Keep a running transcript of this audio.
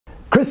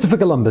Christopher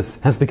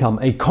Columbus has become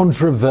a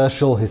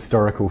controversial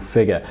historical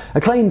figure.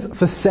 Acclaimed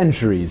for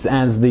centuries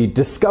as the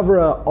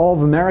discoverer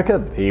of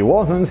America, he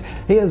wasn't.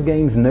 He has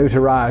gained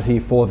notoriety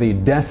for the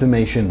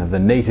decimation of the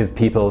native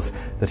peoples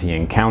that he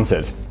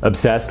encountered.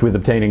 Obsessed with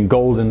obtaining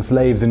gold and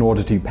slaves in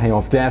order to pay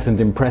off debt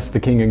and impress the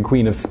King and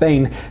Queen of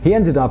Spain, he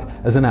ended up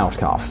as an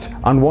outcast,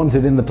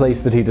 unwanted in the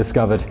place that he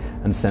discovered,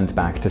 and sent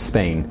back to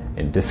Spain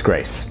in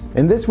disgrace.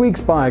 In this week's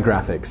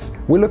Biographics,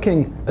 we're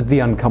looking at the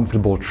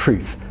uncomfortable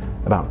truth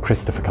about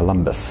Christopher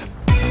Columbus.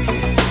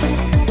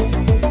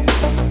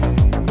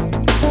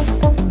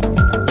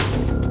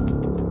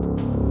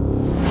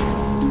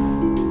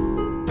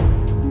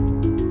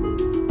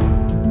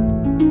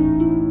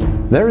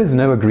 There is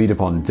no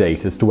agreed-upon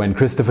date as to when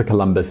Christopher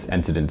Columbus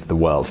entered into the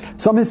world.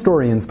 Some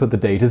historians put the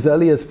date as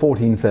early as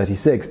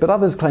 1436, but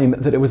others claim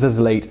that it was as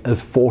late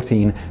as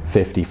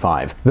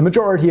 1455. The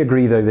majority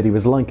agree, though, that he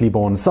was likely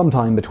born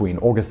sometime between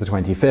August the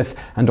 25th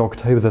and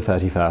October the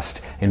 31st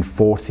in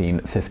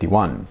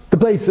 1451. The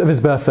place of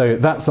his birth, though,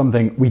 that's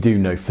something we do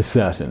know for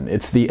certain.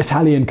 It's the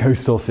Italian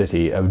coastal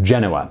city of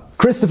Genoa.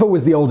 Christopher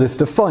was the oldest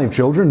of 5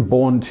 children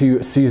born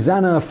to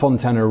Susanna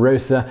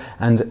Fontanarosa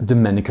and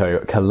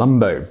Domenico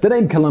Colombo. The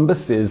name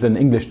Columbus is an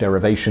English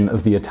derivation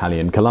of the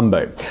Italian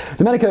Colombo.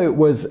 Domenico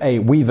was a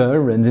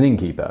weaver and an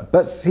innkeeper,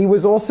 but he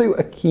was also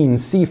a keen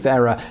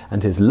seafarer,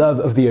 and his love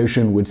of the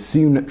ocean would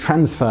soon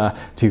transfer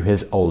to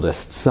his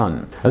oldest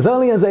son. As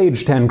early as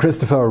age 10,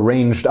 Christopher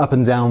ranged up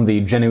and down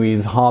the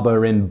Genoese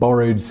harbour in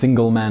borrowed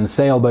single-man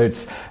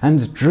sailboats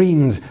and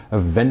dreamed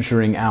of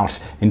venturing out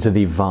into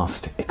the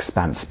vast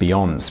expanse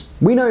beyond.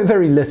 We know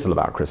very little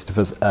about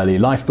Christopher's early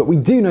life, but we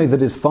do know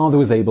that his father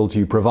was able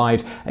to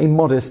provide a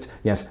modest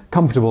yet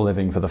comfortable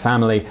living for the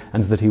family,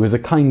 and that he was a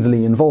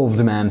kindly,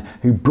 involved man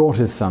who brought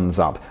his sons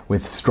up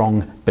with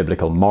strong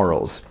biblical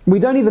morals. We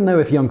don't even know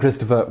if young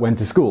Christopher went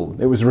to school.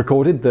 It was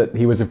recorded that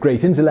he was of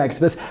great intellect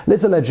but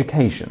little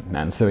education,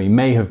 and so he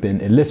may have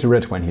been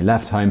illiterate when he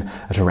left home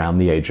at around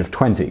the age of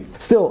 20.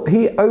 Still,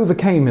 he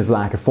overcame his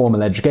lack of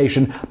formal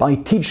education by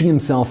teaching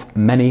himself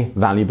many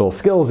valuable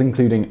skills,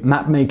 including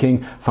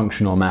map-making,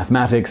 functional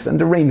mathematics,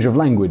 and a range of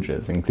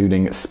languages,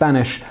 including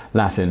Spanish,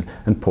 Latin,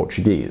 and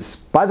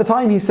Portuguese. By the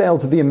time he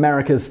sailed to the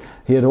Americas,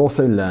 he had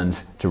also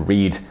learned to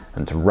read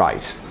and to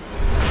write.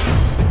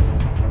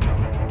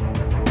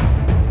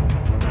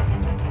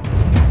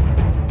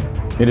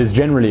 It is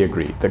generally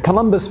agreed that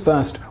Columbus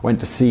first went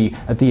to sea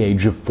at the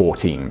age of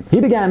 14.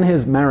 He began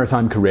his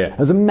maritime career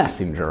as a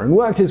messenger and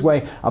worked his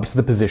way up to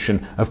the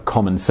position of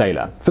common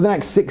sailor. For the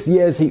next 6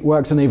 years, he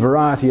worked on a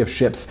variety of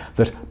ships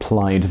that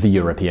plied the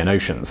European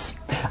oceans.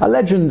 A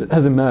legend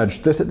has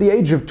emerged that at the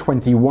age of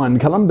 21,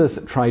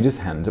 Columbus tried his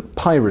hand at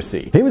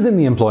piracy. He was in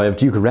the employ of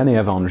Duke René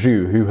of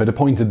Anjou, who had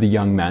appointed the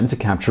young man to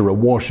capture a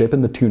warship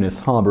in the Tunis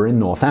harbour in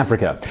North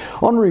Africa.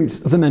 En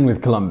route, the men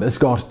with Columbus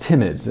got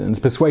timid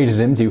and persuaded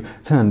him to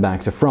turn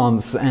back to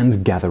France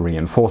and gather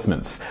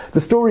reinforcements. The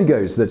story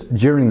goes that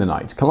during the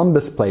night,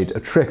 Columbus played a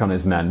trick on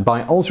his men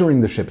by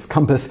altering the ship's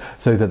compass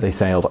so that they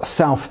sailed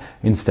south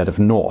instead of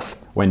north.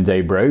 When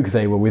day broke,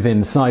 they were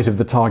within sight of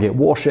the target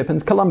warship,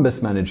 and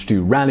Columbus managed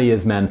to rally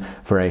his men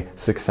for a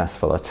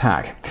successful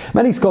attack.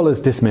 Many scholars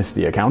dismiss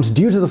the account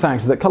due to the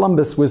fact that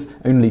Columbus was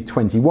only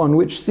 21,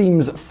 which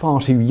seems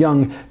far too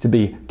young to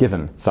be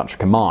given such a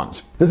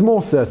command. There's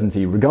more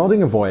certainty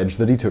regarding a voyage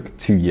that he took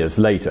 2 years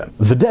later.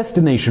 The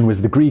destination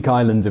was the Greek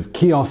island of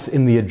Chios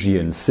in the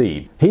Aegean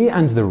Sea. He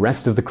and the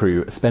rest of the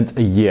crew spent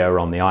a year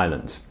on the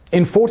island.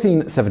 In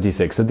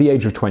 1476, at the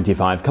age of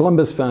 25,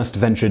 Columbus first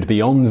ventured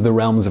beyond the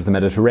realms of the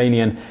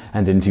Mediterranean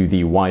and into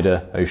the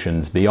wider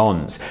oceans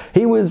beyond.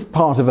 He was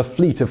part of a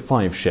fleet of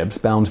 5 ships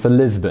bound for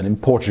Lisbon in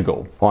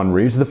Portugal. En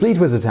route, the fleet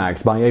was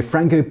attacked by a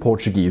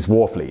Franco-Portuguese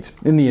war fleet.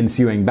 In the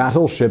ensuing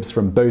battle, ships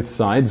from both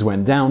sides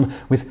went down,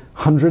 with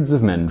hundreds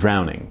of men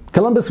drowning.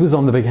 Columbus was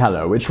on the Big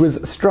Hello, which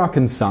was struck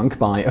and sunk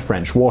by a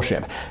French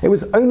warship. It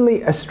was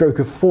only a stroke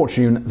of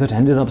fortune that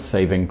ended up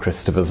saving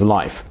Christopher's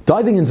life.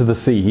 Diving into the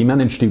sea, he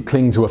managed to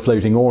cling to a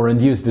floating oar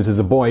and used it as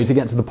a buoy to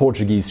get to the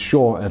Portuguese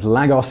shore at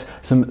Lagos,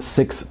 some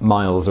 6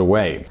 miles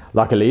away.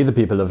 Luckily, the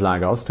people of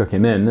Lagos took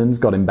him in and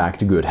got him back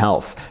to good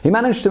health. He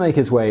managed to make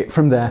his way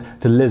from there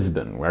to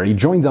Lisbon, where he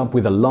joined up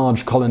with a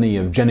large colony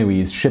of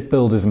Genoese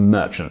shipbuilders and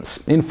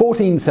merchants. In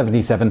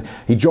 1477,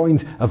 he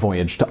joined a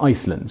voyage to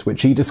Iceland,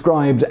 which he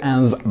described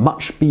as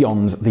much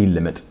beyond the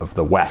limit of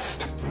the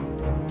West.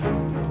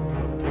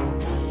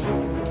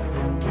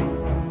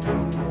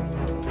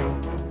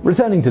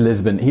 Returning to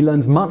Lisbon, he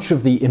learns much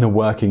of the inner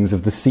workings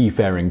of the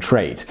seafaring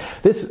trade.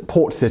 This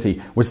port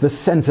city was the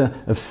center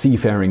of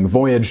seafaring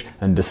voyage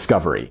and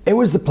discovery. It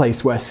was the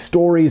place where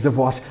stories of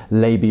what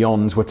lay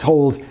beyond were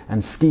told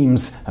and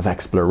schemes of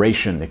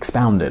exploration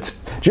expounded.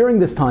 During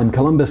this time,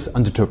 Columbus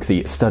undertook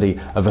the study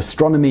of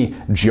astronomy,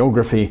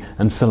 geography,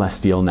 and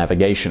celestial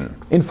navigation.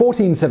 In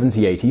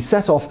 1478, he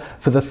set off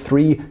for the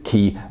 3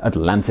 key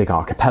Atlantic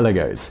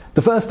archipelagos.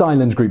 The first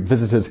island group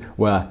visited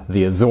were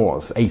the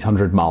Azores,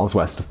 800 miles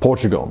west of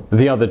Portugal. Portugal.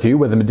 The other two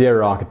were the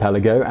Madeira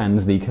Archipelago and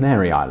the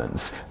Canary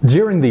Islands.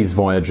 During these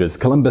voyages,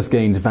 Columbus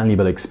gained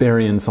valuable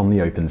experience on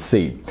the open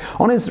sea.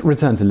 On his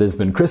return to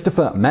Lisbon,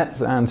 Christopher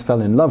met and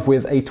fell in love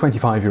with a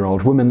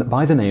 25-year-old woman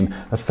by the name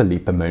of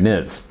Filipa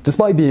Moniz.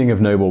 Despite being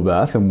of noble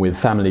birth and with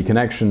family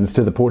connections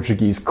to the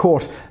Portuguese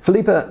court,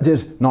 Filipa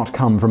did not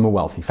come from a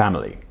wealthy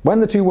family. When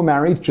the two were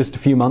married, just a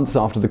few months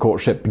after the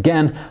courtship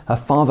began, her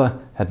father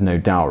had no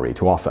dowry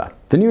to offer.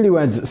 The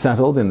newlyweds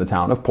settled in the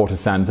town of Porto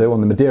Santo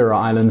on the Madeira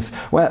Islands,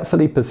 where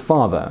Filipa's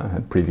father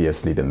had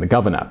previously been the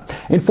governor.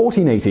 In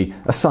 1480,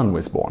 a son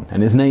was born,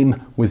 and his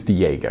name was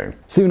Diego.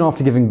 Soon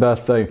after giving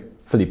birth, though,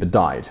 Filipa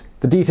died.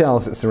 The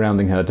details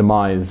surrounding her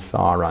demise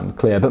are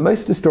unclear, but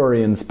most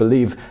historians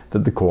believe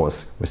that the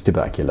cause was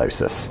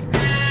tuberculosis.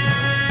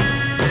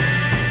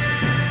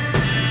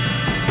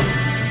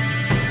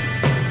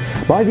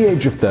 By the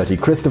age of 30,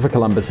 Christopher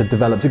Columbus had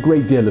developed a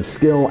great deal of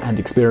skill and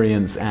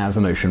experience as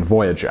an ocean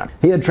voyager.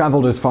 He had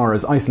traveled as far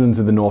as Iceland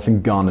to the north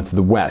and Ghana to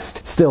the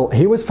west. Still,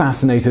 he was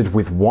fascinated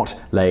with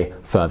what lay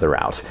further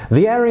out.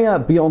 The area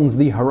beyond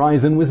the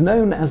horizon was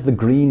known as the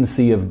Green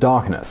Sea of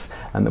Darkness,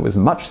 and there was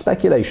much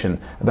speculation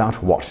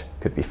about what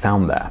could be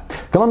found there.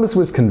 Columbus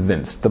was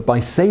convinced that by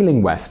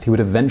sailing west he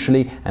would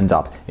eventually end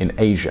up in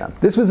Asia.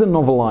 This was a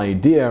novel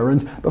idea,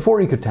 and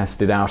before he could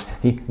test it out,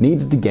 he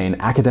needed to gain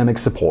academic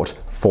support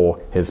for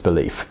his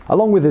belief.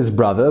 Along with his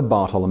brother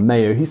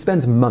Bartolomeo, he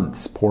spent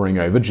months poring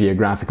over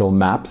geographical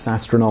maps,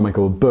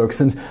 astronomical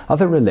books, and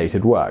other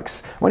related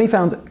works. When he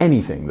found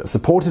anything that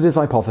supported his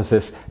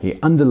hypothesis, he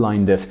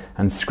underlined it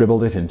and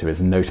scribbled it into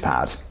his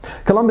notepad.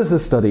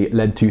 Columbus's study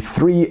led to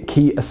three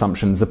key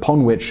assumptions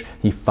upon which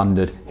he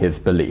funded his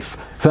belief.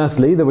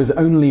 Firstly, there was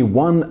only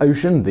one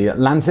ocean, the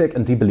Atlantic,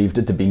 and he believed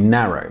it to be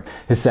narrow.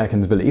 His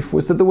second belief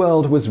was that the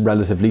world was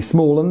relatively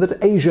small and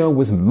that Asia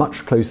was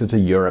much closer to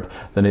Europe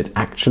than it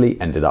actually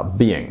ended up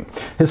being.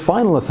 His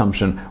final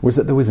assumption was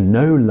that there was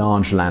no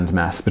large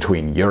landmass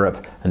between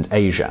Europe and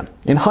Asia.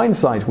 In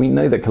hindsight, we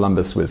know that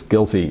Columbus was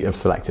guilty of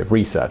selective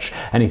research.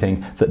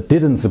 Anything that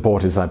didn't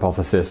support his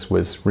hypothesis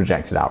was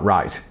rejected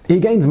outright. He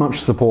gained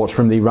much support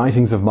from the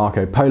writings of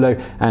Marco Polo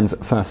and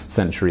 1st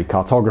century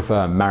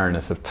cartographer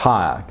Marinus of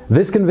Tyre.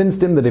 This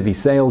convinced him that if he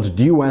sailed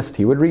due west,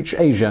 he would reach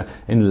Asia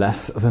in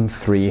less than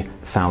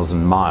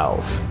 3,000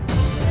 miles.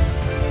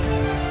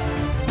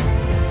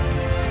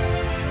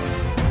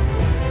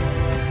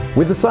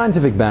 With the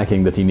scientific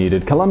backing that he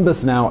needed,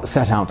 Columbus now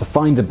set out to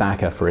find a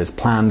backer for his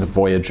planned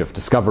voyage of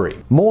discovery.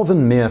 More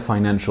than mere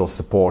financial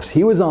support,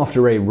 he was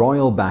after a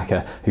royal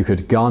backer who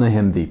could garner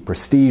him the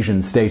prestige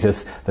and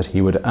status that he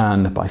would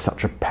earn by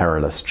such a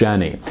perilous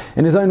journey.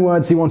 In his own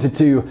words, he wanted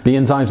to be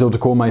entitled to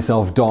call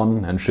myself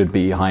Don and should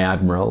be High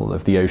Admiral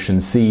of the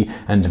Ocean Sea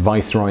and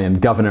Viceroy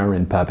and Governor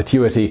in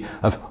perpetuity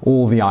of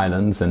all the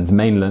islands and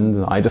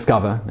mainland I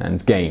discover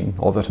and gain,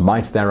 or that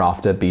might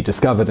thereafter be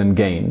discovered and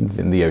gained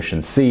in the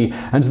Ocean Sea,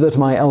 and that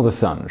my elder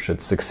son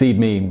should succeed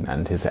me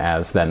and his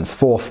heirs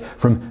thenceforth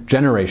from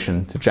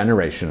generation to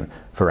generation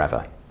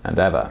forever and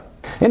ever.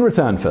 In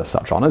return for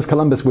such honours,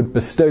 Columbus would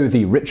bestow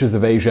the riches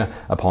of Asia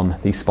upon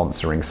the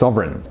sponsoring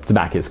sovereign. To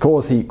back his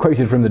cause, he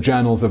quoted from the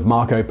journals of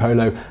Marco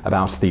Polo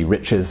about the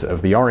riches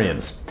of the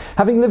Orient.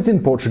 Having lived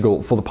in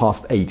Portugal for the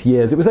past 8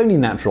 years, it was only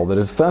natural that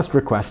his first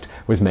request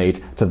was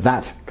made to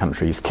that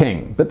country's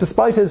king. But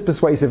despite his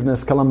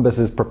persuasiveness,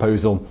 Columbus's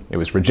proposal, it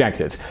was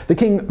rejected. The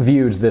king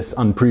viewed this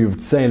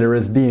unproved sailor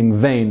as being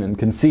vain and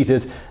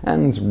conceited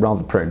and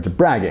rather prone to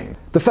bragging.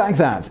 The fact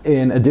that,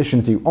 in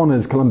addition to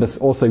honours, Columbus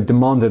also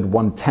demanded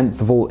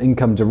 1/10 of all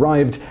income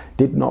derived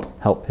did not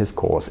help his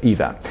cause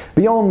either.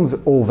 Beyond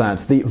all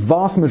that, the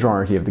vast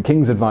majority of the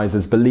king's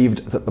advisors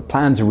believed that the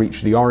plan to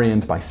reach the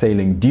Orient by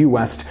sailing due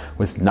west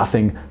was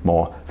nothing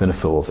more than a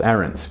fool's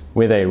errand.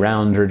 With a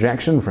round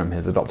rejection from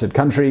his adopted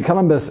country,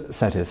 Columbus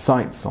set his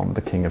sights on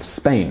the King of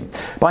Spain.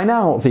 By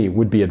now, the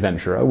would-be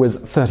adventurer was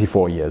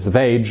 34 years of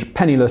age,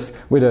 penniless,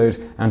 widowed,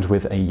 and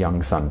with a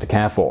young son to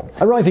care for.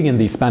 Arriving in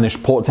the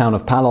Spanish port town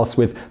of Palos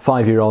with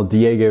 5-year-old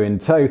Diego in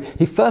tow,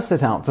 he first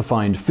set out to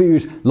find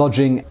food,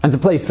 lodging, and a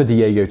place for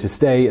Diego to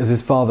stay as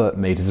his father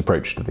made his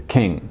approach to the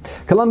king.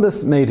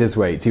 Columbus made his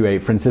way to a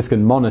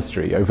Franciscan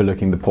monastery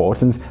overlooking the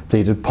port and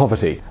pleaded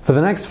poverty. For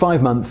the next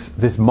 5 months,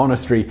 this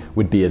monastery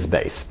would be his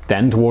base.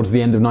 Then, towards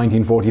the end of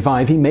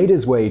 1945, he made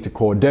his way to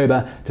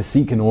Cordoba to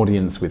seek an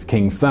audience with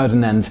King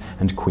Ferdinand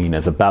and Queen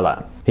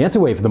Isabella. He had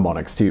to wait for the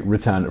monarchs to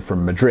return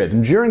from Madrid,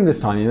 and during this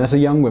time he met a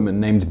young woman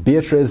named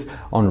Beatriz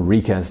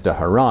Enriquez de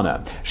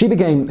Harana. She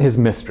became his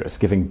mistress,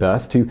 giving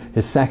birth to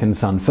his second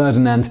son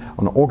Ferdinand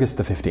on August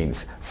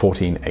 15th,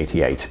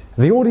 1488.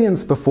 The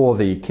audience before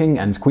the king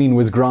and queen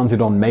was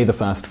granted on May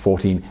 1st,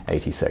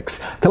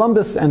 1486.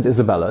 Columbus and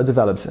Isabella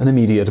developed an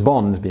immediate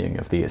bond, being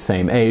of the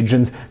same age,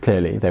 and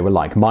clearly they were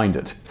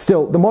like-minded.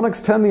 Still, the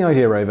monarchs turned the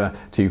idea over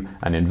to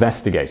an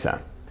investigator.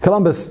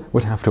 Columbus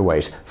would have to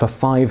wait for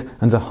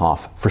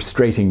 5.5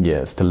 frustrating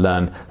years to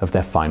learn of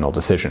their final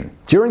decision.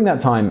 During that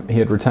time, he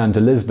had returned to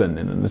Lisbon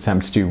in an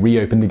attempt to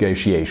reopen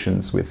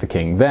negotiations with the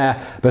king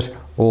there, but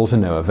all to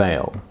no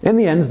avail. In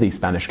the end, the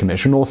Spanish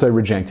commission also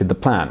rejected the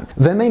plan.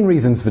 Their main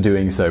reasons for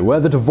doing so were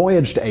that a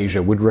voyage to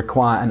Asia would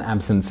require an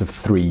absence of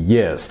 3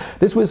 years.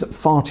 This was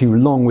far too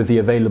long with the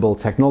available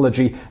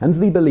technology and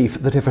the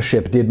belief that if a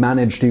ship did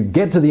manage to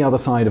get to the other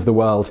side of the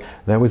world,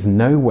 there was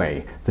no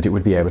way that it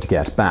would be able to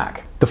get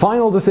back. The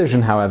final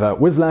decision, however,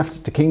 was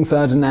left to King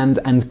Ferdinand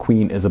and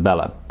Queen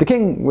Isabella. The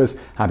king was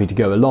happy to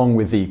go along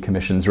with the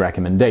commission's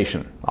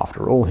recommendation.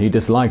 After all, he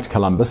disliked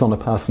Columbus on a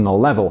personal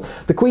level.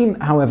 The Queen,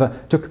 however,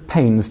 took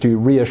pains to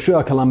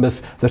reassure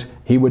Columbus that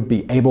he would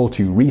be able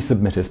to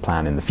resubmit his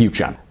plan in the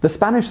future. The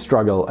Spanish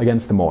struggle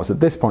against the Moors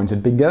at this point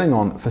had been going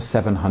on for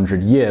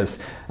 700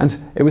 years, and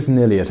it was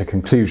nearly at a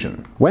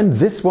conclusion. When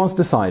this was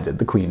decided,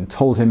 the Queen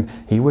told him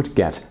he would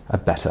get a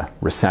better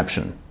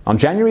reception. On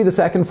January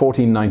 2nd,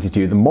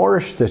 1492, the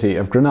Moorish city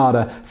of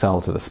Granada fell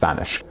to the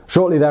Spanish.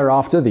 Shortly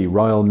thereafter, the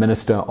royal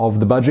minister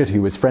of the budget,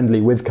 who was friendly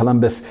with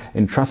Columbus,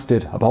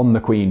 entrusted upon the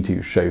Queen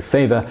to show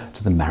favour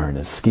to the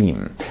mariners'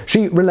 scheme.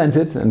 She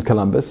relented, and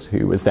Columbus,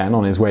 who was then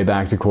on his way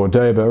back to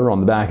Cordoba on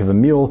the back of a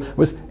mule,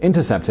 was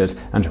intercepted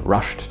and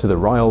rushed to the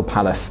royal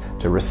palace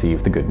to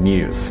receive the good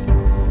news.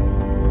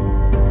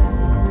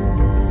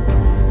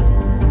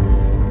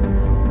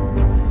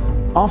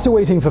 After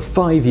waiting for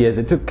 5 years,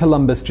 it took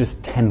Columbus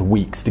just 10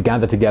 weeks to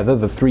gather together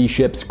the 3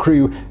 ships,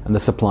 crew, and the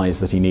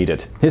supplies that he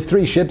needed. His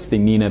 3 ships, the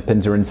Nina,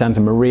 Pinta, and Santa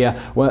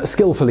Maria, were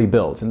skillfully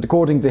built and,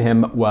 according to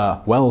him, were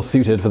well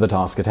suited for the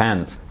task at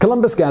hand.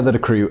 Columbus gathered a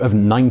crew of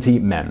 90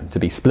 men to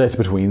be split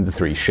between the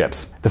 3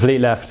 ships. The fleet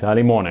left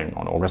early morning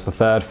on August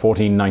 3rd,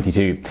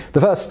 1492.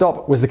 The first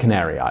stop was the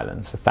Canary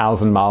Islands,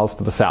 1,000 miles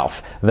to the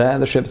south. There,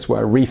 the ships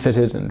were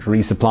refitted and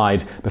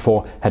resupplied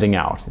before heading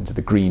out into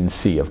the green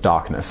sea of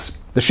darkness.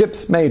 The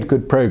ships made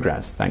good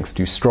progress thanks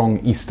to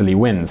strong easterly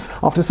winds.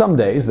 After some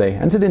days, they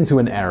entered into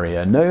an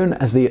area known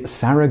as the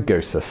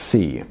Saragossa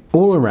Sea.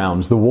 All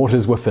around, the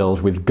waters were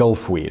filled with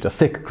gulfweed, a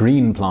thick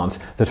green plant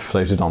that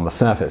floated on the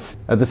surface.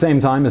 At the same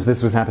time as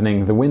this was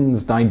happening, the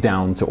winds died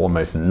down to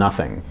almost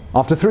nothing.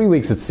 After 3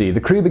 weeks at sea,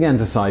 the crew began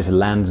to sight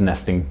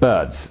land-nesting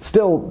birds.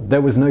 Still, there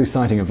was no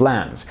sighting of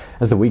land.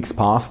 As the weeks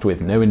passed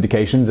with no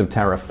indications of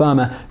terra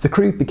firma, the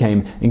crew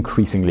became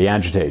increasingly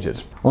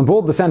agitated. On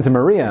board the Santa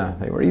Maria,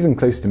 they were even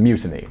close to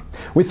mutiny.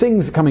 With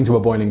things coming to a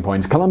boiling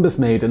point, Columbus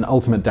made an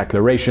ultimate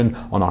declaration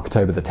on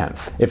October the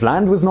 10th. If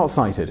land was not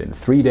sighted in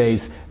 3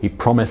 days, he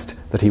promised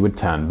that he would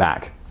turn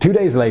back. 2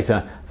 days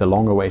later, the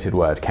long-awaited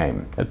word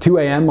came. At 2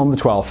 a.m. on the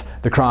 12th,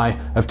 the cry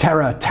of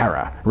 "Terror,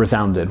 terror!"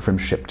 resounded from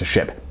ship to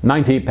ship.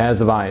 90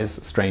 pairs of eyes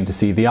strained to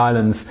see the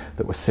islands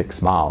that were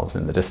 6 miles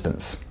in the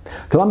distance.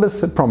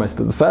 Columbus had promised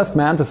that the first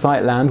man to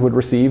sight land would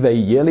receive a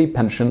yearly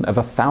pension of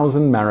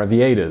 1,000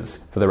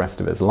 maravedis for the rest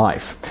of his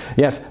life.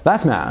 Yet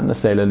that man, a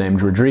sailor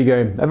named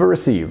Rodrigo, never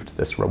received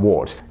this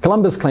reward.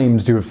 Columbus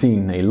claimed to have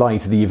seen a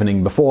light the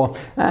evening before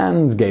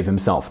and gave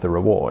himself the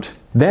reward.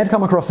 They had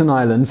come across an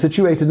island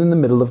situated in the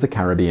middle of the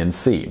Caribbean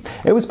Sea.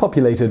 It was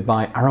populated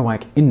by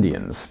Arawak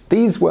Indians.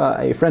 These were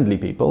a friendly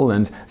people,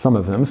 and some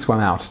of them swam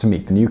out to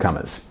meet the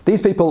newcomers.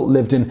 These people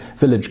lived in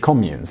village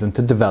communes and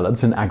had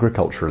developed an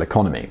agricultural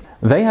economy.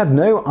 They had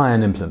no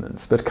iron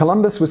implements, but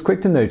Columbus was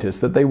quick to notice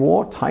that they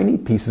wore tiny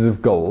pieces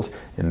of gold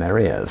in their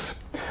ears.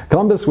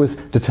 Columbus was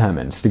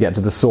determined to get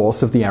to the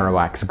source of the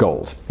Arawak's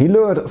gold. He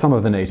lured some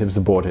of the natives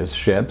aboard his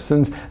ships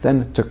and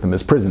then took them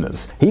as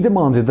prisoners. He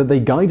demanded that they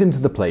guide him to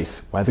the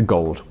place where the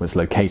gold was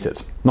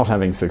located. Not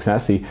having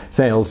success, he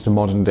sailed to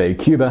modern-day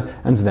Cuba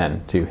and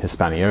then to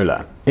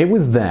Hispaniola. It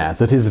was there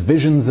that his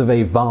visions of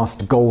a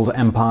vast gold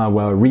empire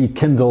were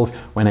rekindled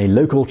when a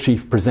local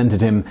chief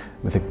presented him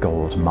with a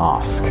gold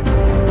mask.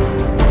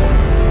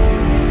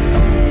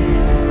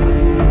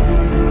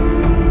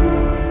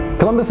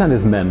 Columbus and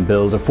his men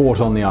built a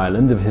fort on the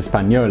island of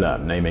Hispaniola,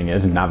 naming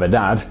it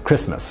Navidad,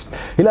 Christmas.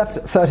 He left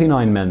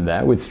 39 men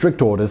there with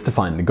strict orders to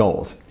find the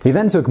gold. He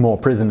then took more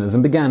prisoners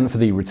and began for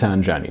the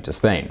return journey to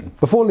Spain.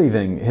 Before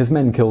leaving, his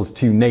men killed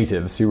 2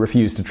 natives who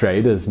refused to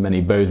trade as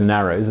many bows and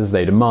arrows as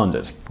they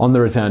demanded. On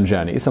the return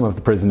journey, some of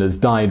the prisoners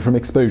died from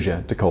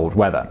exposure to cold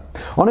weather.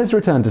 On his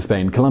return to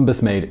Spain,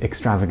 Columbus made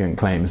extravagant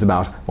claims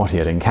about what he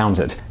had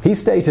encountered. He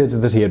stated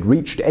that he had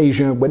reached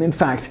Asia when in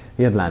fact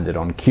he had landed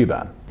on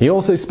Cuba. He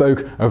also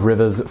spoke of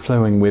rivers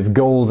flowing with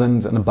gold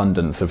and an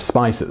abundance of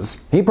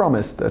spices. He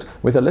promised that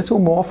with a little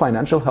more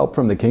financial help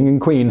from the king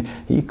and queen,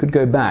 he could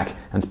go back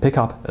and pick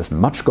up as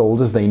much gold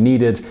as they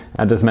needed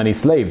and as many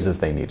slaves as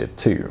they needed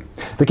too.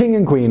 The king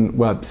and queen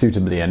were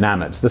suitably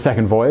enamored. The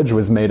second voyage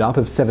was made up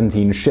of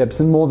 17 ships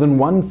and more than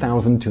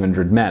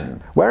 1,200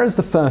 men. Whereas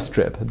the first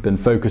trip had been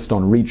focused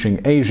on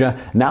reaching Asia,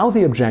 now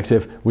the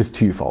objective was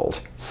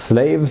twofold: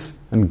 slaves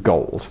and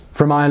gold.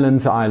 From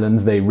island to island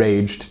they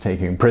raged,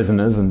 taking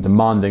prisoners and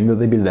demanding that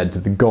they be led to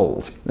the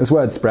gold. As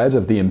word spread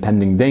of the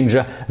impending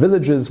danger,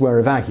 villages were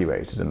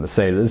evacuated and the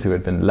sailors who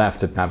had been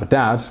left at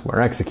Navidad were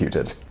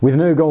executed. With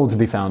no gold to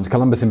be found,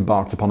 Columbus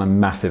embarked upon a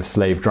massive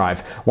slave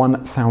drive.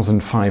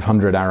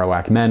 1,500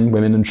 Arawak men,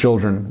 women and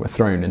children were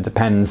thrown into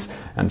pens,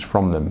 and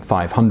from them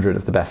 500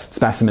 of the best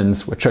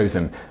specimens were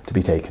chosen to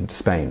be taken to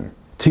Spain.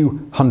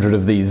 200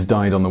 of these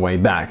died on the way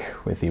back,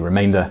 with the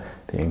remainder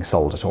being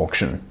sold at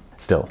auction.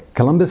 Still,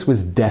 Columbus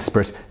was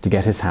desperate to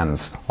get his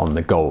hands on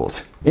the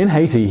gold. In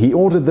Haiti, he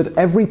ordered that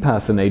every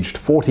person aged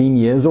 14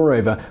 years or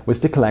over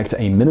was to collect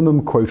a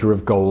minimum quota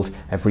of gold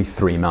every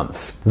 3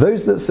 months.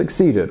 Those that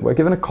succeeded were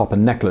given a copper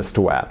necklace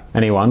to wear.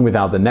 Anyone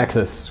without the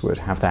necklace would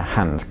have their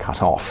hand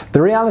cut off.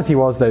 The reality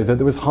was, though, that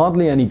there was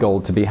hardly any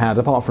gold to be had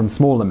apart from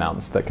small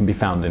amounts that can be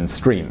found in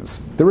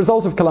streams. The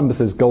result of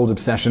Columbus's gold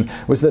obsession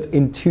was that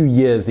in 2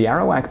 years the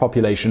Arawak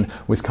population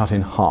was cut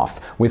in half,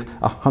 with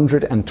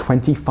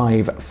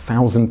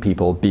 125,000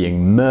 people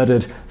being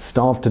murdered,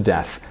 starved to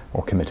death,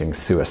 or committing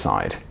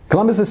suicide.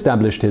 Columbus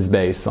established his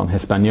base on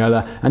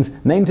Hispaniola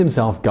and named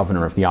himself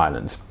governor of the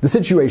island. The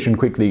situation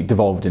quickly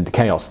devolved into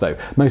chaos, though.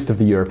 Most of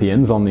the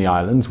Europeans on the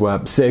island were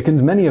sick,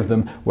 and many of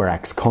them were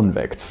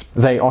ex-convicts.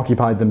 They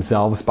occupied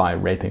themselves by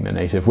raping the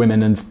native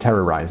women and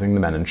terrorizing the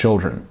men and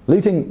children.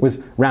 Looting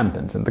was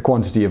rampant, and the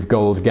quantity of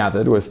gold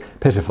gathered was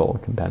pitiful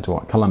compared to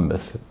what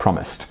Columbus had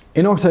promised.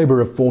 In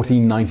October of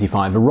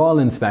 1495, a royal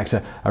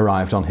inspector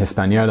arrived on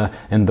Hispaniola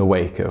in the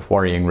wake of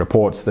worrying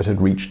reports that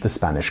had reached the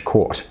Spanish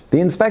court. The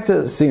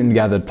inspector soon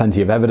gathered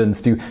plenty of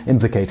evidence to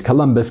implicate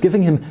Columbus,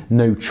 giving him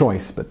no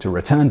choice but to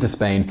return to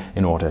Spain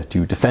in order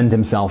to defend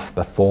himself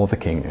before the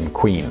king and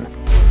queen.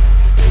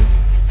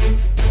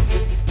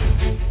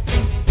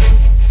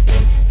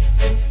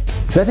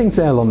 Setting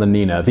sail on the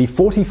Nina, the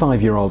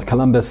 45-year-old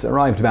Columbus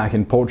arrived back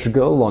in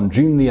Portugal on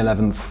June the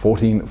 11th,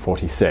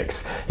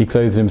 1446. He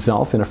clothed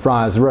himself in a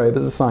friar's robe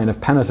as a sign of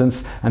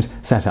penitence and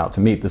set out to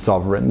meet the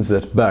sovereigns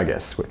at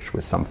Burgos, which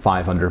was some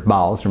 500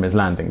 miles from his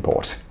landing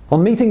port.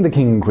 On meeting the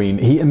king and queen,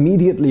 he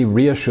immediately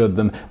reassured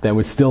them there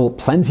was still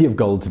plenty of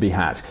gold to be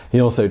had.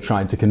 He also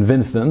tried to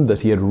convince them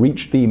that he had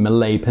reached the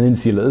Malay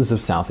peninsulas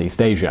of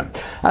Southeast Asia.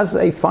 As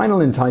a final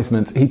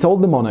enticement, he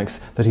told the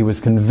monarchs that he was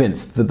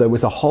convinced that there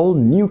was a whole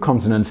new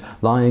continent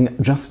lying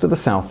just to the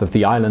south of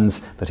the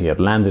islands that he had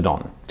landed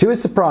on. To his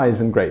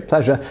surprise and great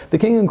pleasure, the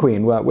king and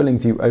queen were willing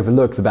to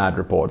overlook the bad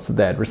reports that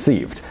they had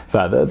received.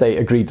 Further, they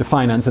agreed to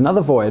finance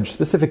another voyage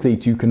specifically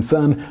to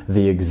confirm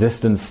the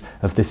existence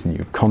of this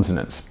new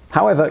continent.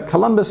 However,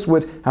 Columbus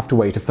would have to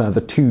wait a further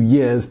 2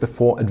 years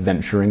before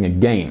adventuring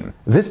again.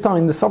 This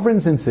time, the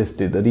sovereigns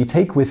insisted that he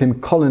take with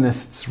him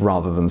colonists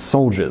rather than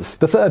soldiers.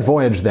 The third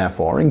voyage,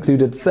 therefore,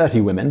 included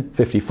 30 women,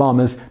 50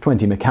 farmers,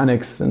 20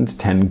 mechanics, and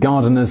 10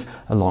 gardeners,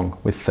 along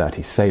with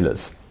 30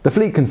 sailors. The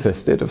fleet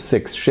consisted of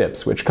 6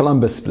 ships, which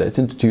Columbus split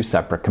into 2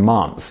 separate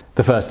commands.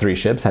 The first 3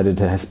 ships headed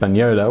to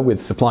Hispaniola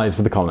with supplies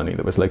for the colony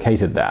that was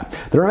located there.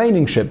 The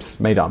remaining ships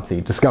made up the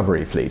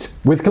Discovery fleet.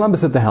 With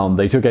Columbus at the helm,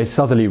 they took a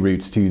southerly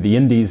route to the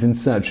Indies in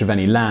search of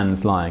any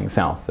lands lying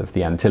south of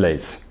the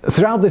Antilles.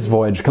 Throughout this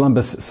voyage,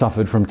 Columbus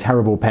suffered from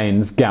terrible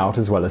pains, gout,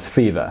 as well as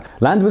fever.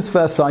 Land was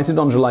first sighted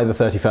on July the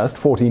 31st,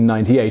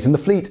 1498, and the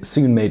fleet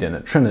soon made in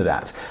at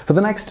Trinidad. For the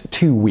next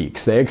 2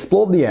 weeks, they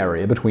explored the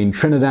area between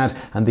Trinidad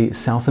and the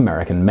South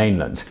American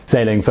mainland.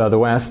 Sailing further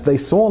west, they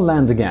saw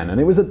land again,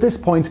 and it was at this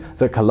point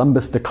that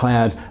Columbus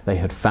declared they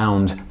had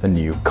found the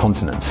new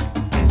continent.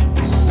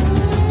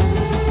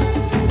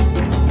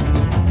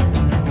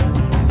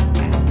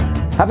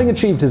 Having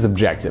achieved his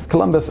objective,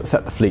 Columbus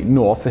set the fleet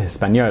north for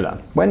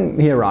Hispaniola. When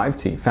he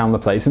arrived, he found the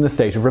place in a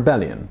state of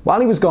rebellion.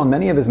 While he was gone,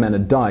 many of his men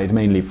had died,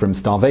 mainly from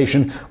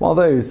starvation, while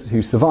those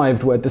who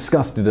survived were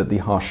disgusted at the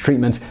harsh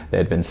treatment they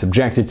had been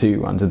subjected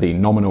to under the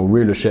nominal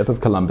rulership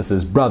of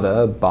Columbus's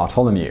brother,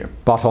 Bartholomew.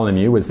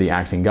 Bartholomew was the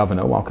acting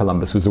governor while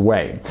Columbus was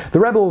away. The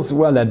rebels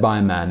were led by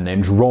a man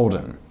named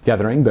Roldan.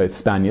 Gathering both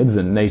Spaniards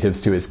and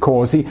natives to his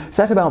cause, he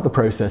set about the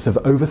process of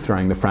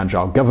overthrowing the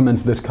fragile government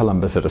that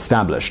Columbus had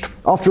established.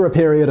 After a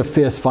period of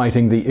fierce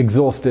fighting, the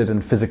exhausted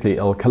and physically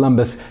ill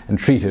Columbus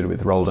entreated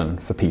with Roldan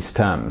for peace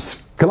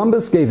terms.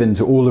 Columbus gave in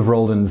to all of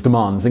Roldan's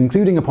demands,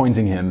 including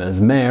appointing him as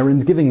mayor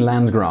and giving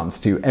land grants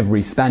to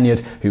every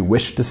Spaniard who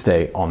wished to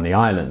stay on the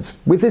island.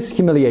 With this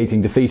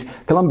humiliating defeat,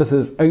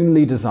 Columbus's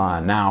only desire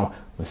now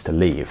was to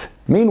leave.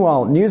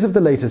 Meanwhile, news of the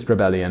latest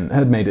rebellion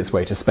had made its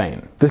way to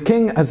Spain. The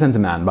king had sent a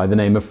man by the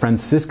name of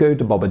Francisco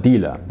de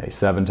Bobadilla, a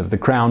servant of the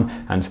crown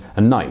and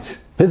a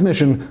knight. His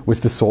mission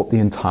was to sort the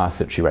entire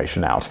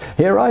situation out.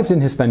 He arrived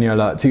in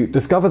Hispaniola to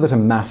discover that a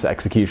mass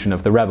execution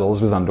of the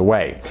rebels was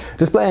underway.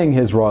 Displaying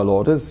his royal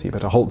orders, he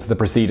put a halt to the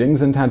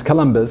proceedings and had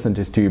Columbus and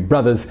his 2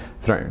 brothers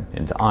thrown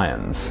into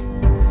irons.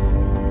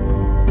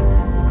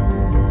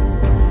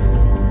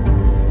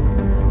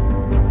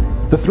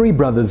 The 3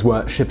 brothers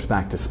were shipped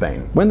back to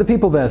Spain. When the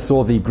people there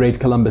saw the great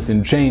Columbus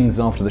in chains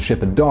after the ship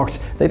had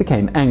docked, they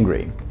became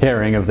angry.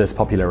 Hearing of this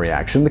popular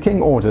reaction, the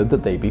king ordered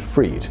that they be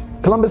freed.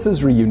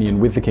 Columbus's reunion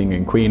with the king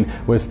and queen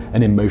was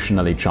an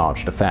emotionally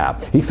charged affair.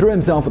 He threw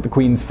himself at the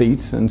queen's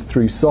feet, and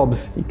through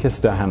sobs, he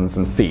kissed her hands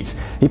and feet.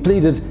 He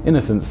pleaded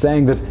innocence,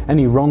 saying that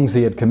any wrongs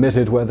he had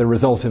committed were the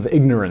result of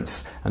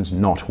ignorance and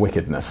not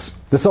wickedness.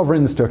 The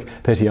sovereigns took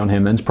pity on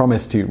him and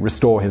promised to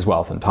restore his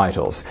wealth and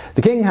titles.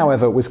 The king,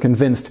 however, was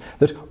convinced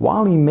that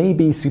while he may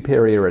be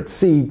superior at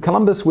sea,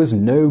 Columbus was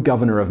no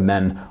governor of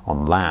men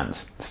on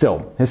land.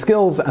 Still, his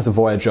skills as a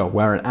voyager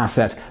were an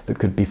asset that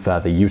could be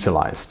further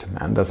utilized,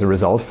 and as a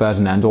result,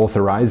 Ferdinand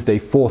authorized a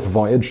fourth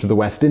voyage to the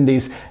West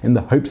Indies in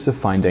the hopes of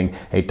finding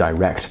a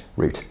direct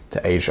route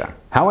to Asia.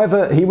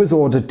 However, he was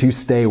ordered to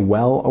stay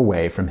well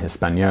away from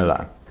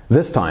Hispaniola.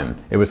 This time,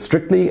 it was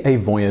strictly a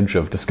voyage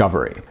of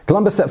discovery.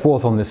 Columbus set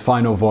forth on this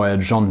final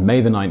voyage on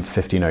May 9,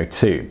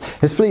 1502.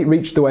 His fleet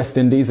reached the West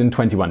Indies in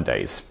 21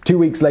 days. 2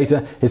 weeks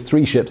later, his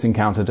 3 ships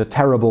encountered a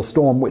terrible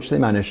storm which they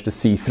managed to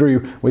see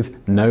through with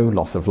no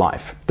loss of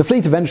life. The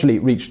fleet eventually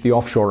reached the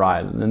offshore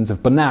island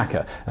of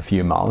Bonaca, a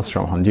few miles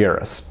from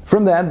Honduras.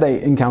 From there,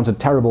 they encountered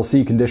terrible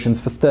sea conditions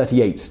for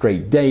 38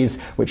 straight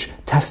days, which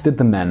tested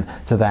the men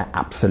to their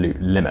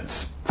absolute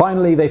limits.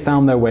 Finally, they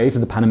found their way to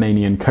the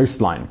Panamanian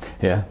coastline.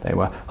 Here, they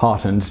were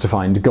heartened to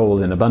find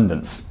gold in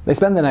abundance. They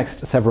spent the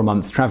next several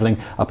months traveling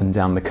up and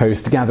down the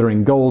coast,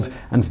 gathering gold,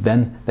 and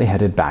then they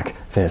headed back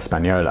for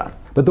Hispaniola.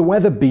 But the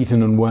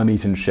weather-beaten and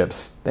worm-eaten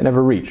ships, they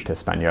never reached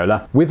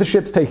Hispaniola. With the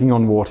ships taking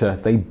on water,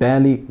 they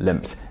barely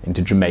limped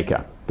into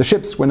Jamaica. The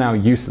ships were now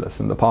useless,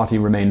 and the party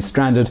remained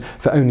stranded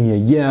for only a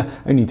year,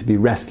 only to be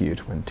rescued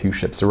when 2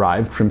 ships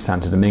arrived from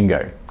Santo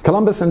Domingo.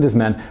 Columbus and his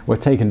men were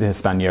taken to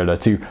Hispaniola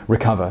to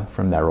recover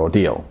from their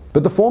ordeal.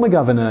 But the former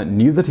governor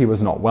knew that he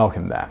was not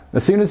welcome there.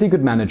 As soon as he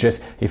could manage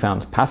it, he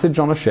found passage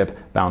on a ship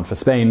bound for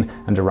Spain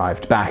and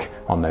arrived back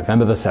on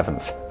November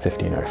 7th,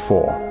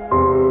 1504.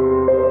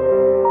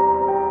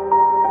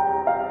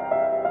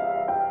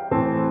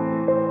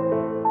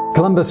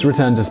 Columbus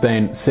returned to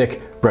Spain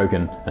sick,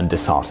 broken, and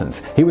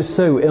disheartened. He was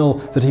so ill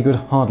that he could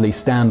hardly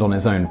stand on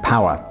his own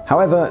power.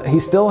 However, he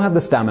still had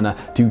the stamina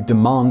to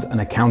demand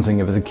an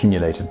accounting of his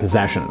accumulated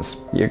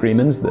possessions. The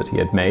agreements that he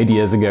had made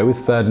years ago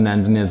with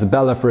Ferdinand and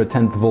Isabella for a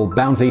tenth of all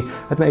bounty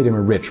had made him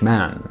a rich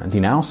man, and he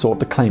now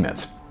sought to claim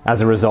it.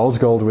 As a result,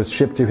 gold was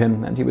shipped to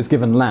him and he was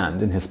given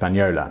land in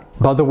Hispaniola.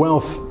 But the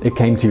wealth, it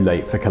came too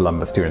late for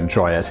Columbus to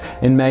enjoy it.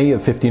 In May of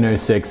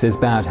 1506, his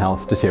bad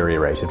health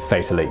deteriorated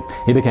fatally.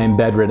 He became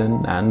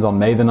bedridden, and on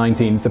May the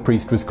 19th, the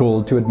priest was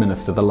called to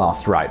administer the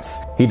last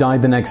rites. He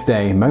died the next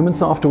day,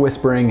 moments after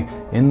whispering,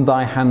 "In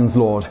thy hands,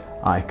 Lord,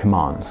 I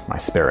command my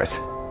spirit."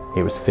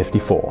 He was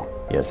 54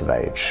 years of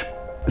age.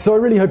 So I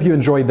really hope you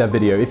enjoyed that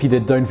video. If you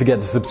did, don't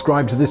forget to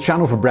subscribe to this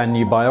channel for brand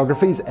new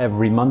biographies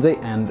every Monday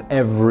and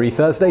every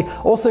Thursday.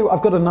 Also,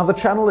 I've got another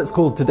channel, it's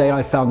called Today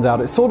I Found Out.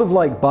 It's sort of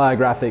like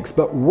Biographics,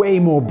 but way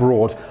more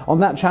broad.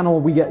 On that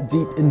channel, we get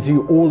deep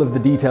into all of the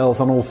details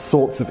on all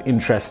sorts of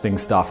interesting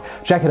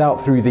stuff. Check it out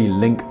through the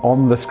link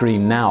on the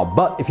screen now.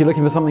 But if you're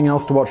looking for something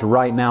else to watch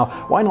right now,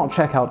 why not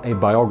check out a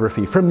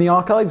biography from the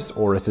archives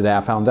or a Today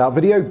I Found Out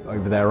video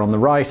over there on the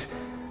right.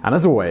 And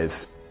as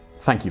always,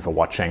 thank you for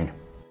watching.